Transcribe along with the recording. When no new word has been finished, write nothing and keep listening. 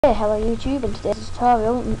Hey, hello YouTube, and today's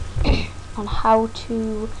tutorial on how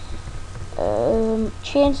to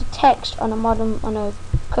change the text on a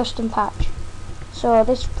custom patch. So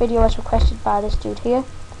this video was requested by this dude here,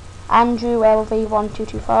 Andrew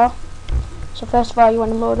LV1224. So first of all, you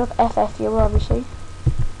want to load up ff.viewer, obviously.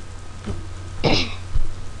 And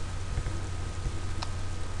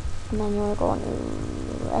then you want to go on to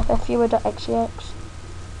ff.viewer.xex.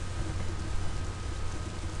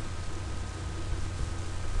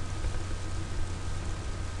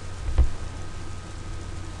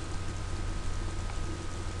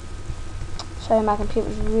 Sorry, my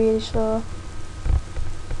computer's really slow.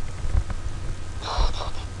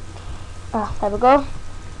 There we go.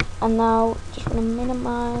 And now just want to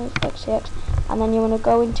minimize xex, and then you want to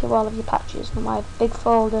go into all of your patches. Now I have a big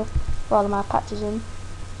folder with all of my patches in,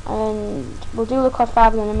 and we'll do the COD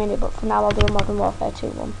 5 in a minute, but for now I'll do a Modern Warfare 2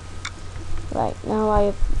 one. Right, now I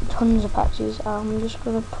have tons of patches. I'm just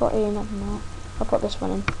going to put in, I don't know, I'll put this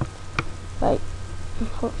one in. Right,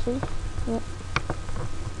 whoopsie, yep.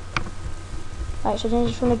 Right, so then you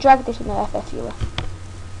just want to drag this in the ff.viewer.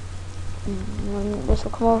 This will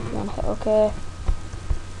come up, you want to hit OK.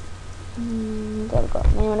 There we go.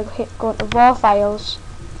 And then you want to go into raw files,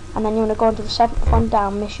 and then you want to go into the 7th one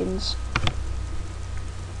down, missions.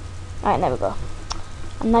 Right, there we go.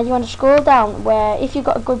 And now you want to scroll down where, if you've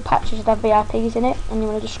got a good patch, you should have VIPs in it, and you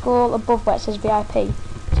want to just scroll above where it says VIP.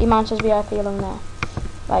 See, mine says VIP along there.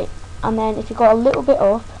 Right, and then if you go a little bit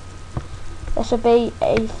up, there should be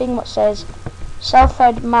a thing that says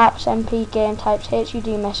self-read maps, MP, game types, HUD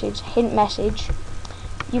message, hint message.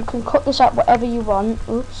 You can cut this out whatever you want.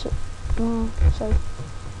 Oops. Sorry.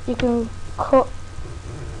 You can cut.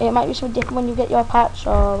 It might be something different when you get your patch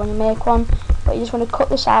or when you make one, but you just want to cut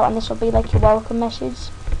this out, and this will be like your welcome message.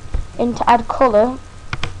 And to add colour,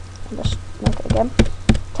 just make it again.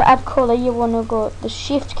 To add colour, you want to go the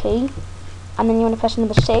shift key, and then you want to press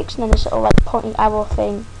number 6, and then this little like pointing arrow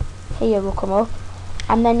thing here will come up.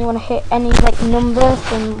 And then you want to hit any like number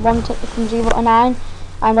from 0 to 9,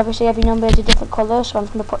 and obviously every number is a different colour, so I'm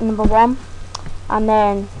just going to put number 1, and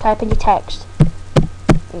then type in your text.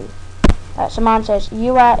 So mine says,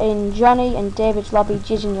 "You are in Johnny and David's lobby,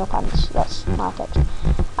 jizzing your pants." That's my text.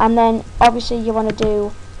 And then obviously you want to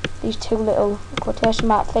do these two little quotation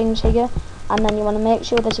mark things here, and then you want to make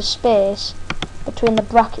sure there's a space between the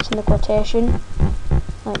brackets and the quotation,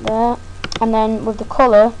 like there. And then with the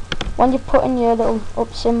colour, when you put in your little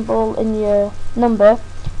up symbol in your number,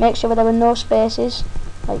 make sure there are no spaces,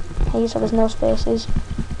 like here, so there's no spaces.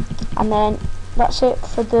 And then that's it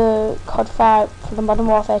for the COD 5, for the Modern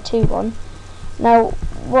Warfare 2 one. Now,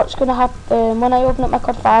 what's going to happen when I open up my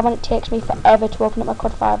COD 5 one, it takes me forever to open up my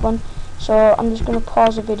COD 5 one, so I'm just going to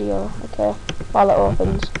pause the video, okay, while it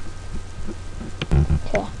opens.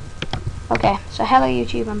 Okay, so hello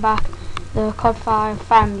YouTube, I'm back. The COD 5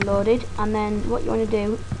 finally loaded, and then what you want to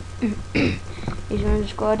do is you want to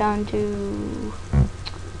just go down to,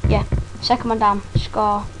 yeah, second one down,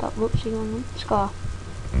 score, score,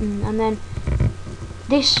 and then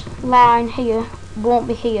this line here won't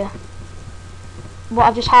be here. What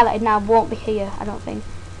I've just highlighted now won't be here, I don't think.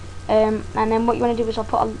 And then what you want to do is I'll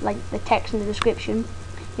put like the text in the description.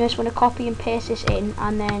 You just want to copy and paste this in,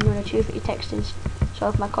 and then you want to choose what your text is.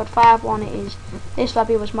 So for my COD 5 one, it is, "This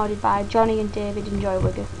lobby was modded by Johnny and David Enjoy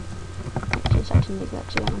Wigger."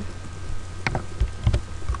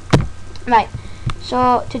 Right,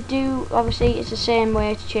 so to do, obviously it's the same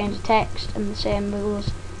way to change the text and the same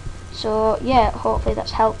rules. So yeah, hopefully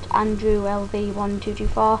that's helped Andrew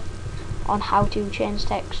LV1224 on how to change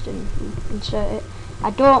text and insert it.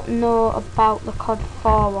 I don't know about the COD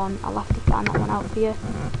 4 one, I'll have to plan that one out for you.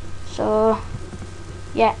 So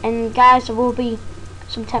yeah, and guys, there will be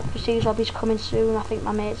some Temp Pursuit lobbies coming soon. I think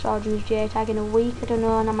my mate's ordering his J-tag in a week, I don't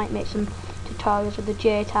know, and I might make some tutorials with the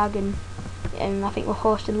J-tag, and I think we're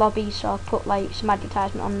hosting lobbies, so I'll put like some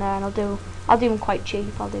advertisement on there, and I'll do them quite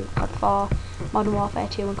cheap. I'll do COD 4, Modern Warfare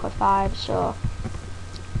 2 and COD 5, so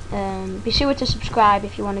be sure to subscribe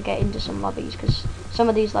if you want to get into some lobbies, because some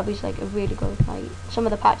of these lobbies like are really good, like some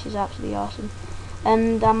of the patches are absolutely awesome.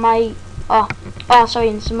 And I might, sorry,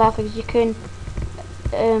 and some more things, you can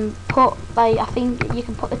put, like, I think you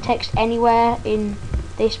can put the text anywhere in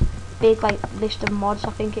this big like list of mods,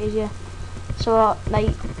 I think it is, yeah. So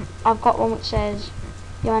like I've got one which says,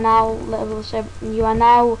 "You are now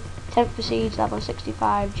 10th Prestige level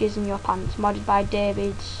 65, jizz in your pants, modded by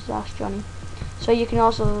David/Johnny." So you can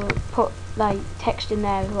also put like text in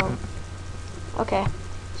there as well. Okay,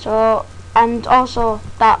 so, and also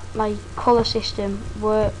that like colour system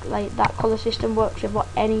works with what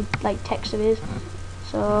any like text there is.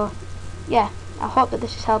 So yeah, I hope that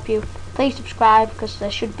this has helped you. Please subscribe, because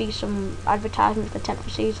there should be some advertisements for 10th for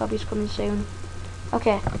Seas hobbies coming soon.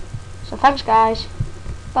 Okay, so thanks guys,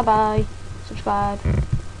 bye bye, subscribe.